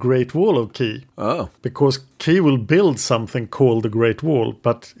part of the Great Wall of Qi. Oh. Because Qi will build something called the Great Wall,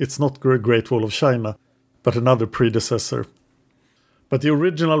 but it's not the Great Wall of China, but another predecessor. But the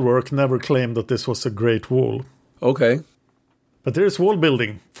original work never claimed that this was a Great Wall. Okay. But there is wall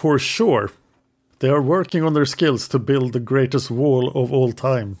building, for sure. They are working on their skills to build the greatest wall of all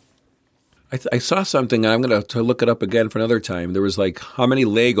time. I saw something, and I'm going to look it up again for another time. There was like how many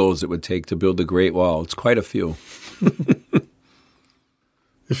Legos it would take to build the Great Wall. It's quite a few.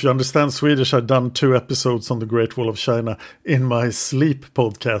 If you understand Swedish, I've done 2 episodes on the Great Wall of China in my sleep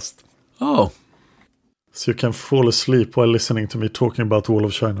podcast. Oh. So you can fall asleep while listening to me talking about the Wall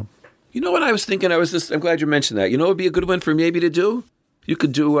of China. You know what I was thinking? I'm glad you mentioned that. You know what would be a good one for maybe to do? You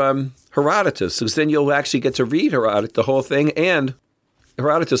could do Herodotus, because then you'll actually get to read Herodotus, the whole thing, and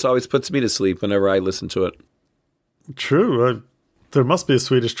Herodotus always puts me to sleep whenever I listen to it. True. There must be a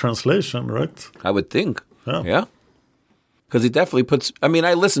Swedish translation, right? I would think. Yeah. Because he definitely puts... I mean,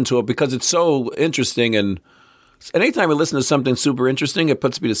 I listen to it because it's so interesting, and anytime I listen to something super interesting, it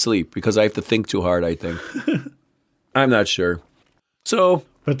puts me to sleep because I have to think too hard, I think. I'm not sure. So...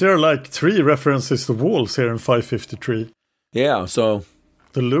 But there are like 3 references to walls here in 553. Yeah, so...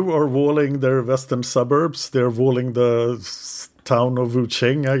 The Lu are walling their western suburbs. They're walling the town of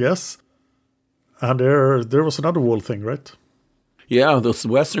Wucheng, I guess. And there was another wall thing, right? Yeah, the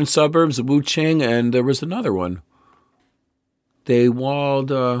western suburbs of Wucheng, and there was another one. They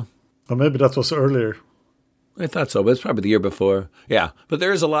walled... Or maybe that was earlier. I thought so, but it's probably the year before. Yeah, but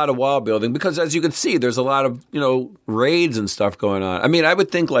there is a lot of wall building because, as you can see, there's a lot of, raids and stuff going on. I mean, I would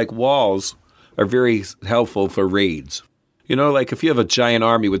think, like, walls are very helpful for raids. Like if you have a giant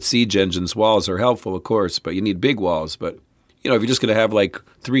army with siege engines, walls are helpful, of course, but you need big walls. But, if you're just going to have like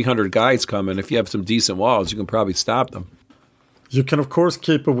 300 guys coming, if you have some decent walls, you can probably stop them. You can, of course,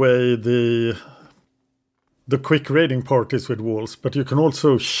 keep away the quick raiding parties with walls, but you can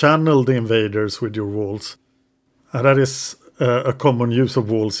also channel the invaders with your walls. And that is a common use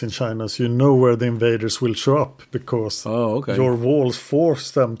of walls in China. So you know where the invaders will show up because your walls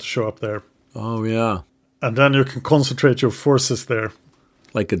force them to show up there. Oh, yeah. And then you can concentrate your forces there.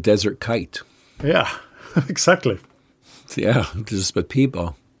 Like a desert kite. Yeah, exactly. Yeah, just with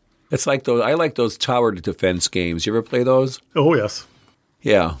people. It's like those. I like those tower defense games. You ever play those? Oh, yes.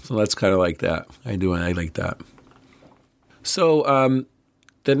 Yeah, so that's kind of like that. I do, and I like that. So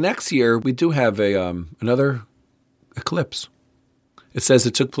the next year, we do have another eclipse. It says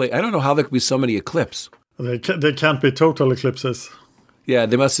it took place. I don't know how there could be so many eclipses. They can't be total eclipses. Yeah,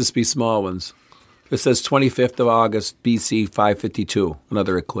 they must just be small ones. It says 25th of August, BC 552,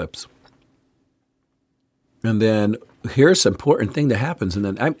 another eclipse. And then here's an important thing that happens. And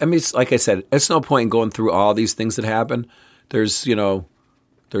then, I mean, like I said, it's no point in going through all these things that happen. There's,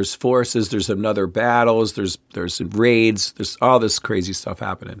 there's forces, there's another battles, there's raids, there's all this crazy stuff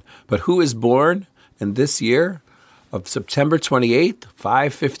happening. But who is born in this year of September 28th,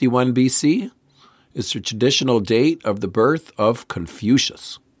 551 BC, is the traditional date of the birth of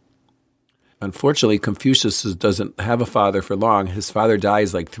Confucius. Unfortunately, Confucius doesn't have a father for long. His father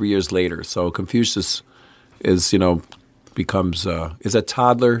dies like 3 years later. So Confucius is, becomes is a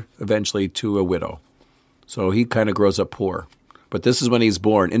toddler eventually to a widow. So he kind of grows up poor. But this is when he's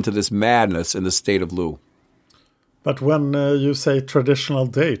born into this madness in the state of Lu. But when you say traditional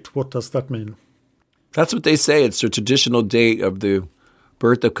date, what does that mean? That's what they say. It's the traditional date of the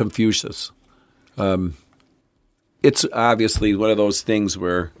birth of Confucius. It's obviously one of those things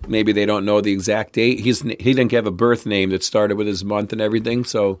where maybe they don't know the exact date. He didn't have a birth name that started with his month and everything.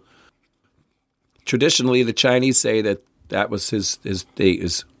 So traditionally, the Chinese say that was his date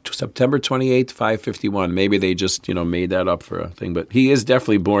is September 28th, 551. Maybe they just, made that up for a thing. But he is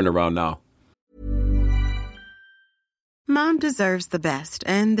definitely born around now. Mom deserves the best,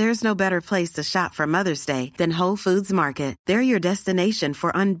 and there's no better place to shop for Mother's Day than Whole Foods Market. They're your destination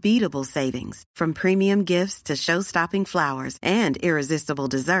for unbeatable savings, from premium gifts to show-stopping flowers and irresistible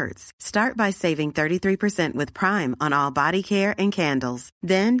desserts. Start by saving 33% with Prime on all body care and candles.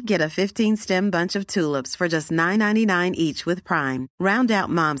 Then get a 15-stem bunch of tulips for just $9.99 each with Prime. Round out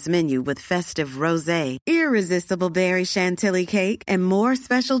Mom's menu with festive rosé, irresistible berry chantilly cake, and more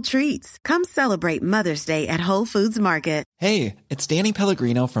special treats. Come celebrate Mother's Day at Whole Foods Market. Hey, it's Danny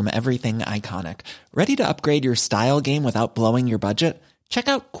Pellegrino from Everything Iconic. Ready to upgrade your style game without blowing your budget? Check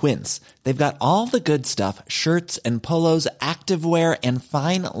out Quince. They've got all the good stuff, shirts and polos, activewear, and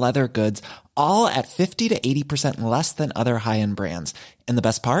fine leather goods, all at 50 to 80% less than other high-end brands. And the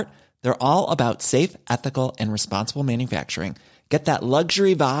best part? They're all about safe, ethical, and responsible manufacturing. Get that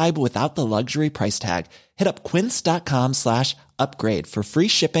luxury vibe without the luxury price tag. Hit up quince.com/upgrade for free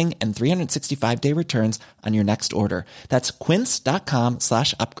shipping and 365-day returns on your next order. That's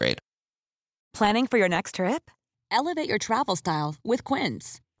quince.com/upgrade. Planning for your next trip? Elevate your travel style with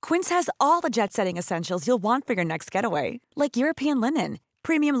Quince. Quince has all the jet-setting essentials you'll want for your next getaway, like European linen,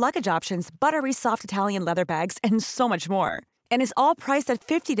 premium luggage options, buttery soft Italian leather bags, and so much more. And is all priced at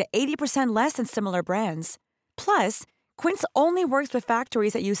 50 to 80% less than similar brands. Plus, Quince only works with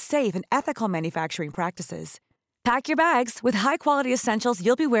factories that use safe and ethical manufacturing practices. Pack your bags with high-quality essentials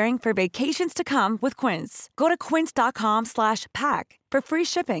you'll be wearing for vacations to come with Quince. Go to quince.com/pack for free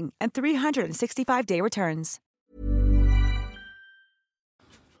shipping and 365-day returns.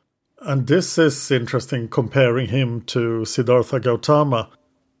 And this is interesting, comparing him to Siddhartha Gautama,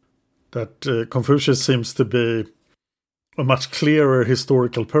 that Confucius seems to be a much clearer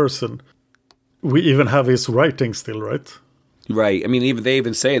historical person. We even have his writing still, right? Right. I mean, they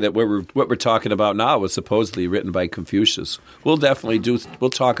even say that what we're talking about now was supposedly written by Confucius. We'll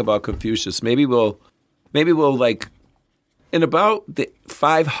talk about Confucius. Maybe we'll like in about the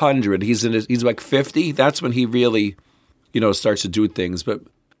 500. He's like 50. That's when he really, starts to do things. But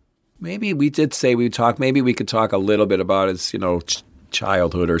maybe we did say maybe we could talk a little bit about his,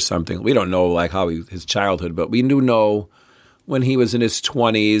 childhood or something. We don't know like how his childhood, but we do know when he was in his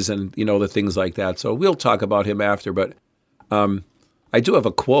 20s and, the things like that. So we'll talk about him after. But I do have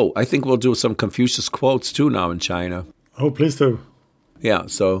a quote. I think we'll do some Confucius quotes too now in China. Oh, please do. Yeah.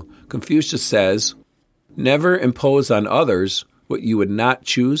 So Confucius says, "Never impose on others what you would not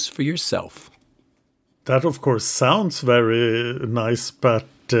choose for yourself." That, of course, sounds very nice, but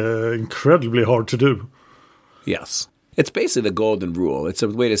incredibly hard to do. Yes. It's basically the golden rule. It's a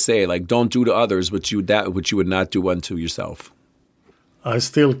way to say, like, don't do to others what you would not do unto yourself. I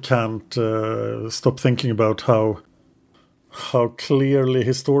still can't stop thinking about how clearly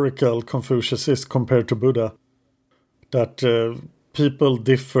historical Confucius is compared to Buddha. That people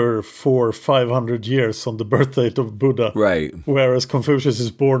differ for 500 years on the birth date of Buddha. Right. Whereas Confucius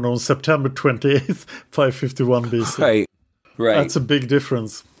is born on September 28th, 551 BC. Right. That's a big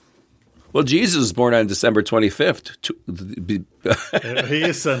difference. Well, Jesus was born on December 25th. He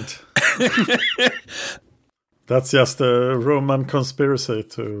isn't. That's just a Roman conspiracy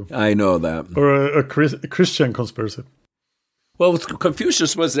I know that. Or a Christian conspiracy. Well,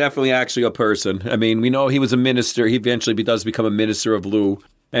 Confucius was definitely actually a person. I mean, we know he was a minister. He eventually does become a minister of Lu.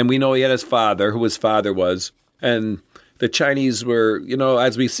 And we know he had his father, who his father was. And the Chinese were,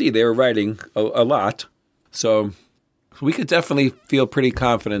 as we see, they were writing a lot. So we could definitely feel pretty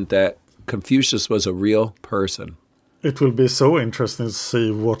confident that Confucius was a real person. It will be so interesting to see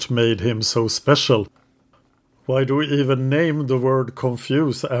what made him so special. Why do we even name the word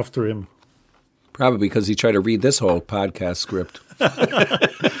confuse after him? Probably because he tried to read this whole podcast script.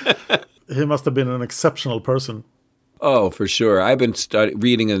 He must have been an exceptional person. Oh, for sure. I've been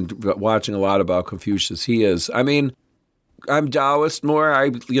reading and watching a lot about Confucius. He is. I mean, I'm Taoist more,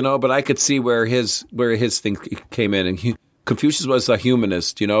 but I could see where his thing came in. And Confucius was a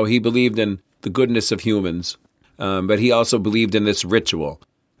humanist, He believed in the goodness of humans, but he also believed in this ritual.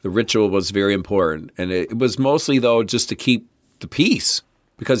 The ritual was very important, and it was mostly, though, just to keep the peace.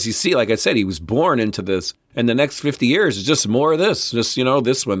 Because you see, like I said, he was born into this, and the next 50 years is just more of this. Just,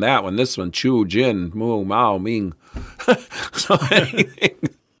 this one, that one, this one, Chu, Jin, Mu, Mao, Ming. So anything,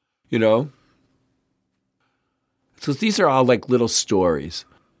 So these are all like little stories,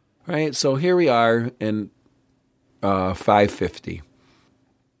 right? So here we are in 550.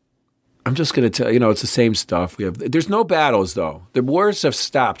 I'm just going to tell it's the same stuff. There's no battles though. The wars have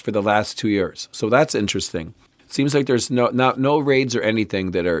stopped for the last 2 years, so that's interesting. It seems like there's no raids or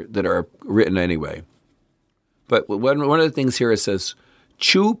anything that are written anyway. But one of the things here it says,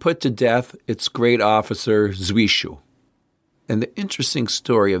 Chu put to death its great officer Zuishu. And the interesting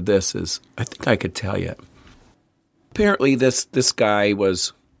story of this is, I think I could tell you. Apparently, this guy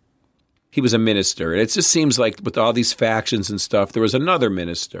was a minister, and it just seems like with all these factions and stuff, there was another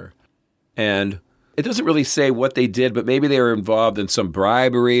minister. And it doesn't really say what they did, but maybe they were involved in some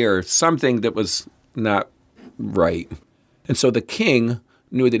bribery or something that was not right. And so the king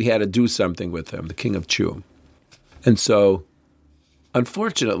knew that he had to do something with him, the king of Chu. And so,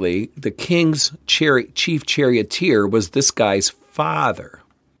 unfortunately, the king's chief charioteer was this guy's father.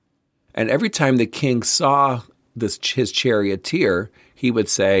 And every time the king saw his charioteer, he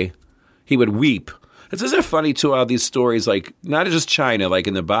would weep. It's isn't it funny too, all these stories, like not just China, like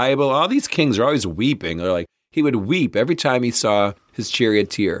in the Bible, all these kings are always weeping. They're like, he would weep every time he saw his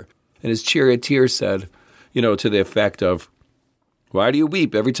charioteer. And his charioteer said, to the effect of, Why do you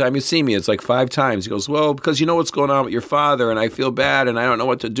weep every time you see me? It's like 5 times. He goes, well, because you know what's going on with your father, and I feel bad, and I don't know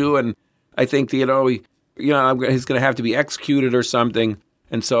what to do, and I think, he's going to have to be executed or something.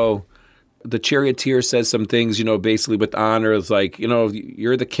 And so the charioteer says some things, basically with honor. It's like,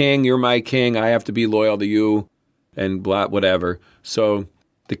 you're the king, you're my king, I have to be loyal to you, and blah, whatever. So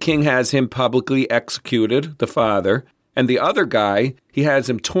the king has him publicly executed, the father, and the other guy, he has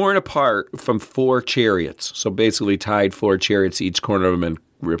him torn apart from 4 chariots. So basically tied 4 chariots to each corner of him and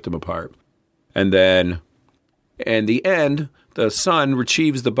ripped him apart. And then, in the end, the son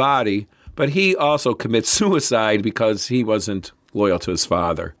retrieves the body, but he also commits suicide because he wasn't loyal to his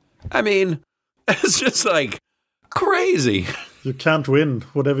father. I mean, it's just like crazy. You can't win,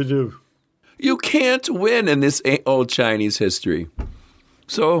 whatever you do. You can't win in this old Chinese history.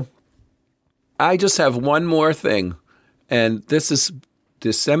 So I just have one more thing. And this is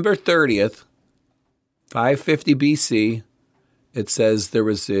December 30th, 550 BC. It says there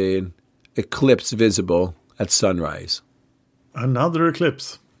was an eclipse visible at sunrise. Another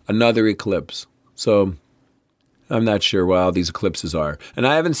eclipse. Another eclipse. So I'm not sure what all these eclipses are. And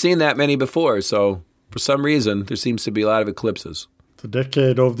I haven't seen that many before. So for some reason, there seems to be a lot of eclipses. The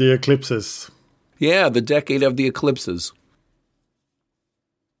decade of the eclipses. Yeah, the decade of the eclipses.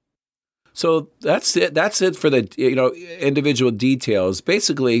 So that's it. That's it for the individual details.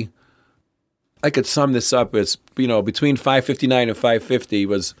 Basically, I could sum this up as between 559 and 550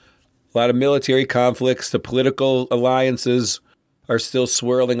 was a lot of military conflicts. The political alliances are still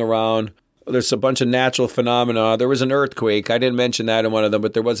swirling around. There's a bunch of natural phenomena. There was an earthquake. I didn't mention that in one of them,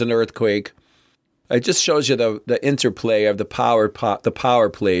 but there was an earthquake. It just shows you the interplay of the power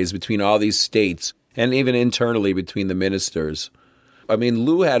plays between all these states and even internally between the ministers. I mean,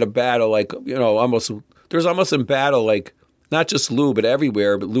 Lu had a battle there's almost in battle, not just Lu, but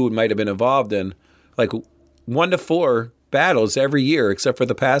everywhere, but Lu might have been involved in 1 to 4 battles every year, except for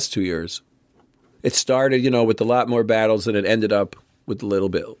the past 2 years. It started, with a lot more battles, and it ended up with a little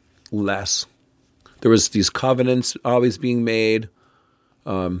bit less. There was these covenants always being made.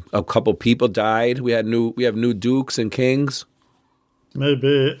 A couple people died. We have new dukes and kings.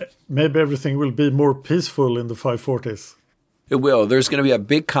 Maybe everything will be more peaceful in the 540s. It will. There's going to be a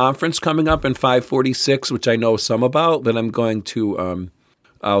big conference coming up in 546, which I know some about, but I'm going to,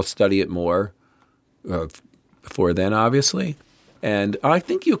 I'll study it more before then, obviously. And I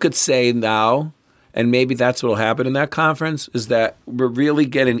think you could say now, and maybe that's what will happen in that conference, is that we're really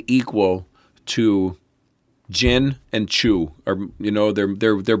getting equal to Jin and Chu. Or,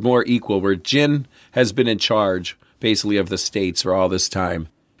 they're more equal, where Jin has been in charge, basically, of the states for all this time.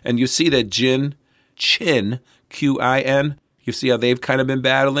 And you see that Qin, Qin, you see how they've kind of been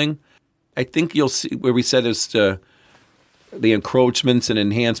battling? I think you'll see where we said it's the encroachments and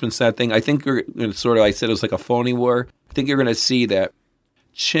enhancements, that thing. I think you're I said it was like a phony war. I think you're going to see that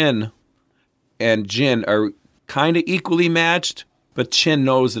Qin and Jin are kind of equally matched, but Qin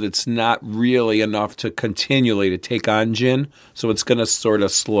knows that it's not really enough to continually to take on Jin, so it's going to sort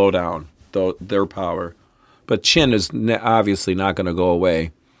of slow down their power. But Qin is obviously not going to go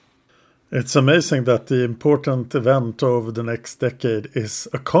away. It's amazing that the important event of the next decade is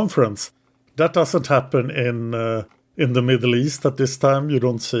a conference. That doesn't happen in the Middle East at this time. You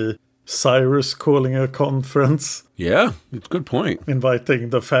don't see Cyrus calling a conference. Yeah, it's a good point. Inviting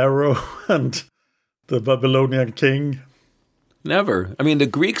the Pharaoh and the Babylonian king. Never. I mean, the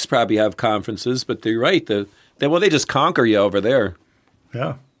Greeks probably have conferences, but they're right. They just conquer you over there.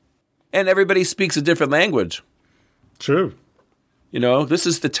 Yeah. And everybody speaks a different language. True. This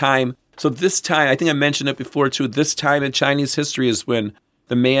is the time. So this time, I think I mentioned it before too, this time in Chinese history is when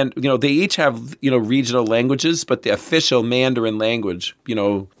they each have, regional languages, but the official Mandarin language,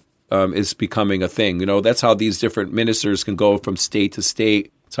 is becoming a thing. That's how these different ministers can go from state to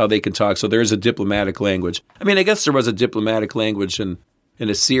state. It's how they can talk. So there is a diplomatic language. I mean, I guess there was a diplomatic language in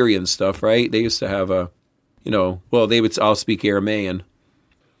Assyrian stuff, right? They used to have they would all speak Aramaean.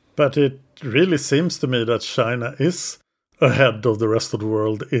 But it really seems to me that China is ahead of the rest of the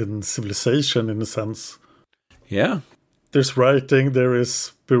world in civilization, in a sense. Yeah. There's writing, there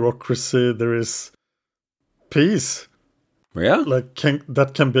is bureaucracy, there is peace. Yeah.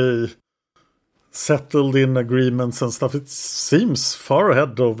 That can be settled in agreements and stuff. It seems far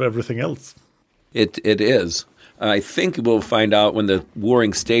ahead of everything else. It is. I think we'll find out when the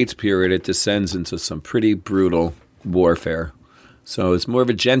Warring States period, it descends into some pretty brutal warfare. So it's more of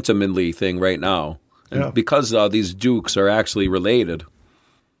a gentlemanly thing right now. And because these dukes are actually related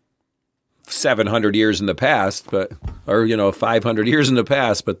 700 years in the past, or 500 years in the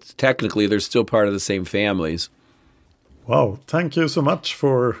past, but technically they're still part of the same families. Wow. Thank you so much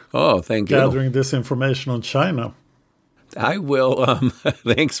for gathering this information on China. I will.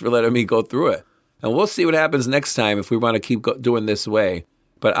 Thanks for letting me go through it. And we'll see what happens next time if we want to keep doing this way.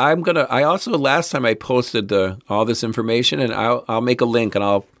 But I also, last time I posted all this information, and I'll make a link and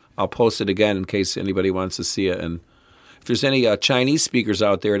I'll post it again in case anybody wants to see it. And if there's any Chinese speakers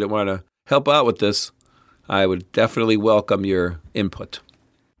out there that want to help out with this, I would definitely welcome your input.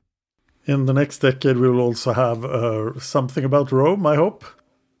 In the next decade, we will also have something about Rome, I hope.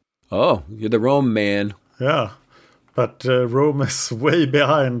 Oh, you're the Rome man. Yeah, but Rome is way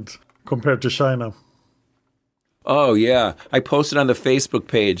behind compared to China. Oh, yeah. I posted on the Facebook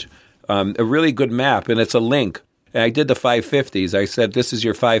page a really good map, and it's a link. And I did the 550s. I said, this is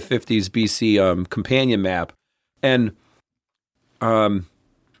your 550s BC companion map. And, well,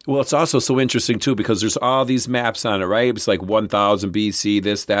 it's also so interesting, too, because there's all these maps on it, right? It's like 1000 BC,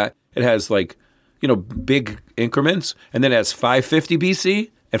 this, that. It has, like, big increments. And then it has 550 BC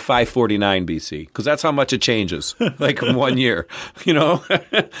and 549 BC, because that's how much it changes, like in 1 year,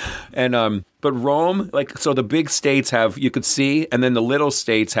 And but Rome, like, so the big states have, you could see, and then the little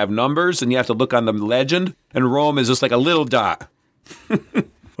states have numbers, and you have to look on the legend, and Rome is just like a little dot.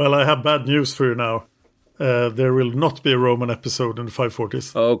 Well, I have bad news for you now. There will not be a Roman episode in the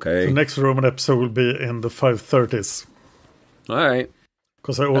 540s. Okay. The next Roman episode will be in the 530s. All right.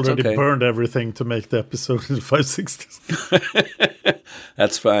 Because I already burned everything to make the episode in the 560s.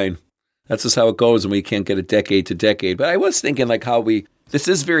 That's fine. That's just how it goes when we can't get a decade to decade. But I was thinking, like, this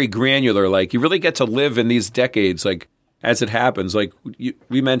is very granular. Like, you really get to live in these decades, like, as it happens. Like,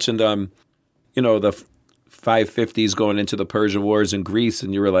 we mentioned, the 550s going into the Persian Wars in Greece,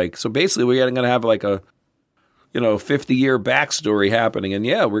 and you were like, so basically we're going to have like a, 50-year backstory happening. And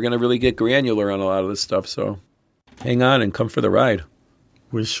yeah, we're going to really get granular on a lot of this stuff. So hang on and come for the ride.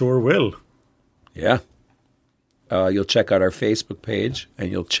 We sure will. Yeah. You'll check out our Facebook page, and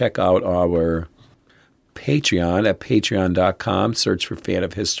you'll check out our Patreon at patreon.com. Search for Fan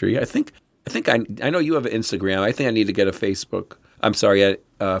of History. I know you have an Instagram. I think I need to get a Facebook. I'm sorry,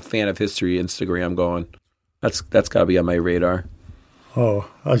 a Fan of History Instagram going. That's got to be on my radar.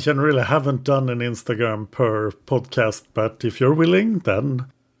 Oh, I generally haven't done an Instagram per podcast, but if you're willing, then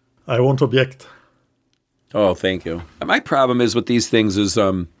I won't object. Oh, thank you. My problem is with these things is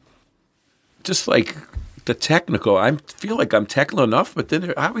just like the technical. I feel like I'm technical enough, but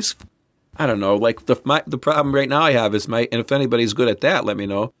then I don't know. Like the problem right now I have is and if anybody's good at that, let me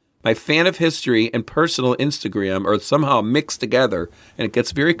know. My Fan of History and personal Instagram are somehow mixed together, and it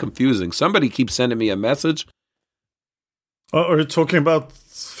gets very confusing. Somebody keeps sending me a message. Are you talking about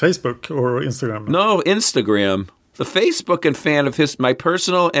Facebook or Instagram? No, Instagram. The Facebook and Fan of History, my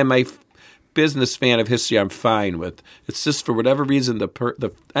personal and my business Fan of History, I'm fine with. It's just for whatever reason,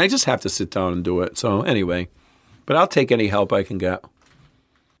 I just have to sit down and do it. So anyway, but I'll take any help I can get.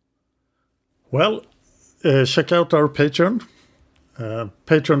 Well, check out our Patreon.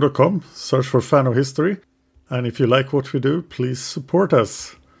 Patreon.com, search for Fan of History. And if you like what we do, please support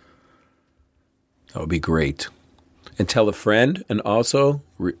us. That would be great. And tell a friend, and also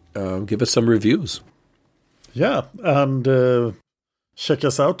give us some reviews. Yeah, and check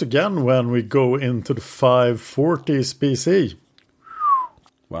us out again when we go into the 540s BC.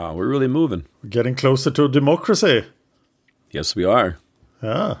 Wow, we're really moving. We're getting closer to democracy. Yes, we are.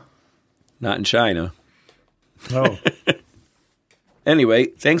 Yeah. Not in China. No. Anyway,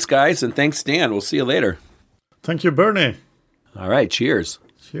 thanks, guys, and thanks, Dan. We'll see you later. Thank you, Bernie. All right, cheers.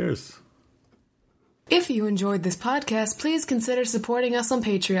 Cheers. If you enjoyed this podcast, please consider supporting us on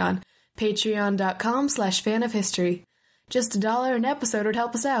Patreon. Patreon.com/fanofhistory. Just $1 an episode would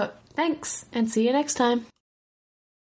help us out. Thanks, and see you next time.